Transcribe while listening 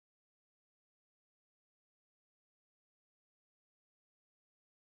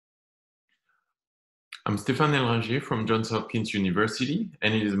I'm Stéphane Elranger from Johns Hopkins University,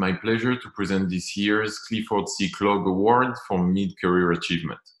 and it is my pleasure to present this year's Clifford C. Clogg Award for Mid-Career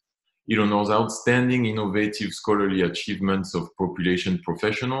Achievement. It honors outstanding innovative scholarly achievements of population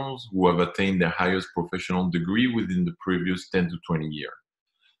professionals who have attained their highest professional degree within the previous 10 to 20 years.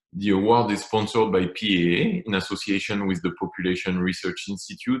 The award is sponsored by PAA in association with the Population Research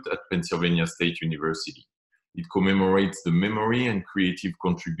Institute at Pennsylvania State University. It commemorates the memory and creative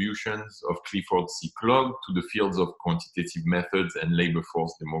contributions of Clifford C. Clogg to the fields of quantitative methods and labor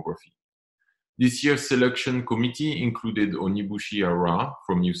force demography. This year's selection committee included Onibushi Ara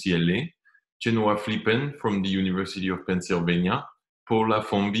from UCLA, Chenhua Flippen from the University of Pennsylvania, Paula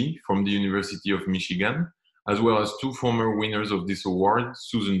Fombi from the University of Michigan, as well as two former winners of this award,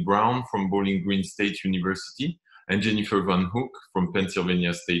 Susan Brown from Bowling Green State University and Jennifer Van Hook from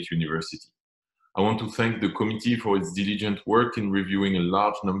Pennsylvania State University. I want to thank the committee for its diligent work in reviewing a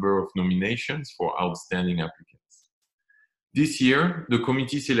large number of nominations for outstanding applicants. This year, the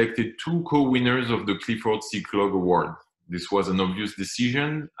committee selected two co-winners of the Clifford C. Clogg Award. This was an obvious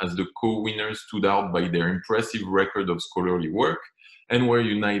decision, as the co-winners stood out by their impressive record of scholarly work and were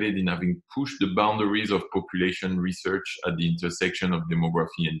united in having pushed the boundaries of population research at the intersection of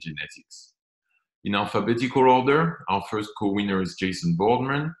demography and genetics. In alphabetical order, our first co-winner is Jason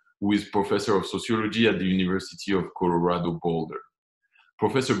Boardman, who is professor of sociology at the University of Colorado Boulder.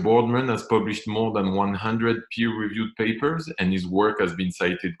 Professor Boardman has published more than 100 peer-reviewed papers, and his work has been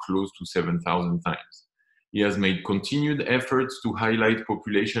cited close to 7,000 times. He has made continued efforts to highlight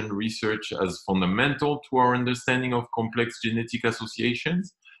population research as fundamental to our understanding of complex genetic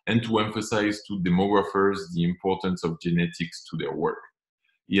associations and to emphasize to demographers the importance of genetics to their work.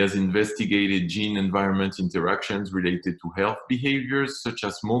 He has investigated gene-environment interactions related to health behaviors such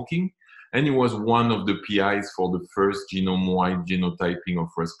as smoking, and he was one of the PIs for the first genome-wide genotyping of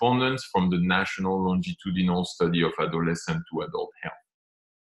respondents from the National Longitudinal Study of Adolescent to Adult Health.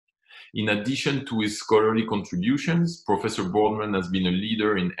 In addition to his scholarly contributions, Professor Boardman has been a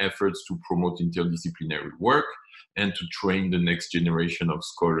leader in efforts to promote interdisciplinary work and to train the next generation of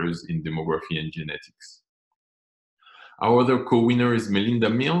scholars in demography and genetics. Our other co-winner is Melinda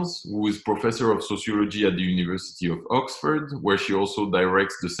Mills, who is professor of sociology at the University of Oxford, where she also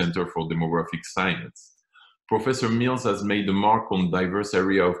directs the Center for Demographic Science. Professor Mills has made a mark on diverse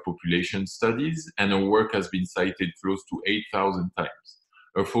areas of population studies, and her work has been cited close to 8,000 times.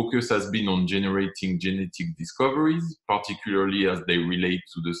 Her focus has been on generating genetic discoveries, particularly as they relate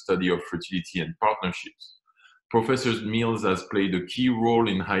to the study of fertility and partnerships. Professor Mills has played a key role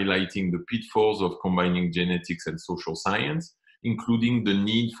in highlighting the pitfalls of combining genetics and social science, including the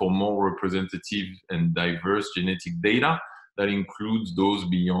need for more representative and diverse genetic data that includes those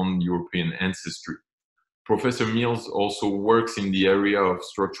beyond European ancestry. Professor Mills also works in the area of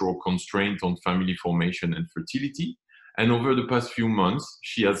structural constraint on family formation and fertility, and over the past few months,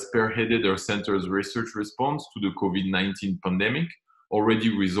 she has spearheaded her center's research response to the COVID-19 pandemic,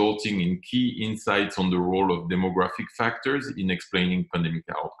 already resulting in key insights on the role of demographic factors in explaining pandemic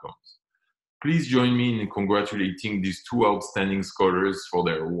outcomes. Please join me in congratulating these two outstanding scholars for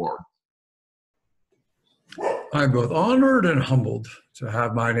their award. I'm both honored and humbled to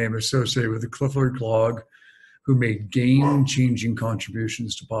have my name associated with the Clifford Clogg, who made game-changing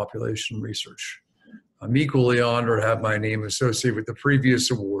contributions to population research. I'm equally honored to have my name associated with the previous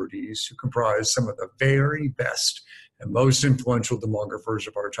awardees, who comprise some of the very best and most influential demographers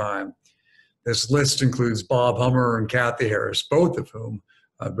of our time. This list includes Bob Hummer and Kathy Harris, both of whom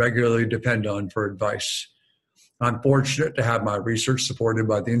I regularly depend on for advice. I'm fortunate to have my research supported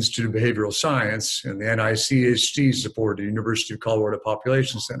by the Institute of Behavioral Science and the NICHD supported University of Colorado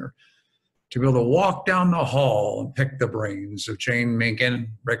Population Center, to be able to walk down the hall and pick the brains of Jane Minkin,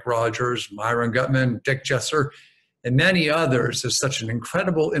 Rick Rogers, Myron Gutman, Dick Jesser, and many others is such an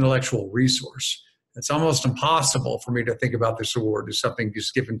incredible intellectual resource. It's almost impossible for me to think about this award as something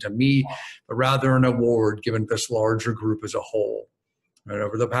just given to me, but rather an award given to this larger group as a whole. And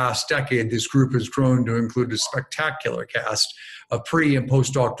over the past decade, this group has grown to include a spectacular cast of pre- and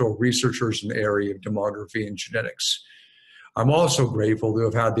postdoctoral researchers in the area of demography and genetics. I'm also grateful to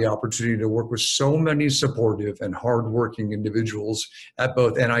have had the opportunity to work with so many supportive and hardworking individuals at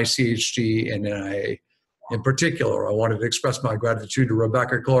both NICHD and NIA. In particular, I wanted to express my gratitude to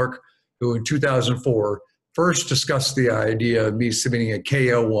Rebecca Clark, who in 2004 first discussed the idea of me submitting a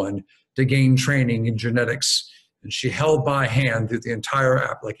KO1 to gain training in genetics, and she held my hand through the entire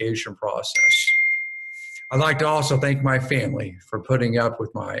application process. I'd like to also thank my family for putting up with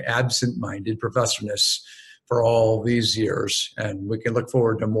my absent-minded professorness for all these years, and we can look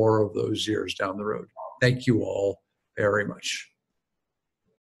forward to more of those years down the road. Thank you all very much.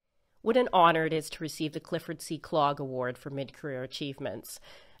 What an honor it is to receive the Clifford C. Clogg Award for Mid-Career Achievements.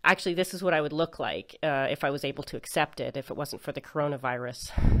 Actually, this is what I would look like if I was able to accept it, if it wasn't for the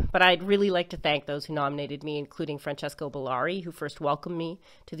coronavirus. But I'd really like to thank those who nominated me, including Francesco Bellari, who first welcomed me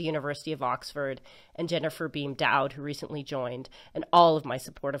to the University of Oxford, and Jennifer Beam Dowd, who recently joined, and all of my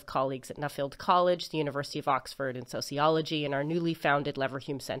supportive colleagues at Nuffield College, the University of Oxford in sociology, and our newly founded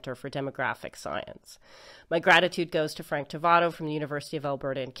Leverhulme Center for Demographic Science. My gratitude goes to Frank Tavato from the University of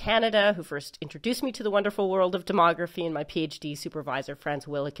Alberta in Canada, who first introduced me to the wonderful world of demography, and my PhD supervisor, Franz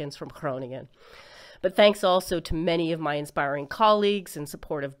Willikens from Groningen. But thanks also to many of my inspiring colleagues and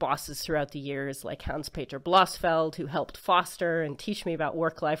supportive bosses throughout the years, like Hans-Peter Blossfeld, who helped foster and teach me about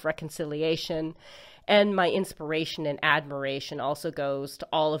work-life reconciliation. And my inspiration and admiration also goes to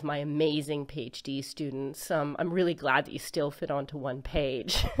all of my amazing PhD students. I'm really glad that you still fit onto one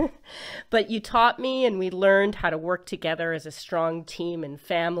page. But you taught me, and we learned how to work together as a strong team and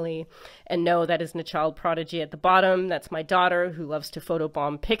family. And no, that isn't a child prodigy at the bottom. That's my daughter, who loves to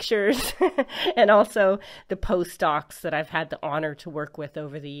photobomb pictures. And also the postdocs that I've had the honor to work with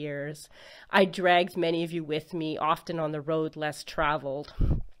over the years. I dragged many of you with me, often on the road less traveled,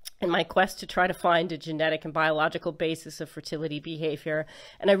 in my quest to try to find a genetic and biological basis of fertility behavior.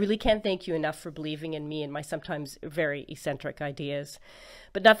 And I really can't thank you enough for believing in me and my sometimes very eccentric ideas.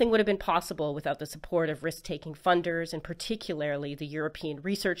 But nothing would have been possible without the support of risk-taking funders, and particularly the European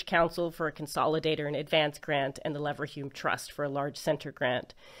Research Council for a Consolidator and Advance grant and the Leverhulme Trust for a large center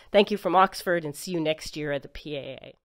grant. Thank you from Oxford, and see you next year at the PAA.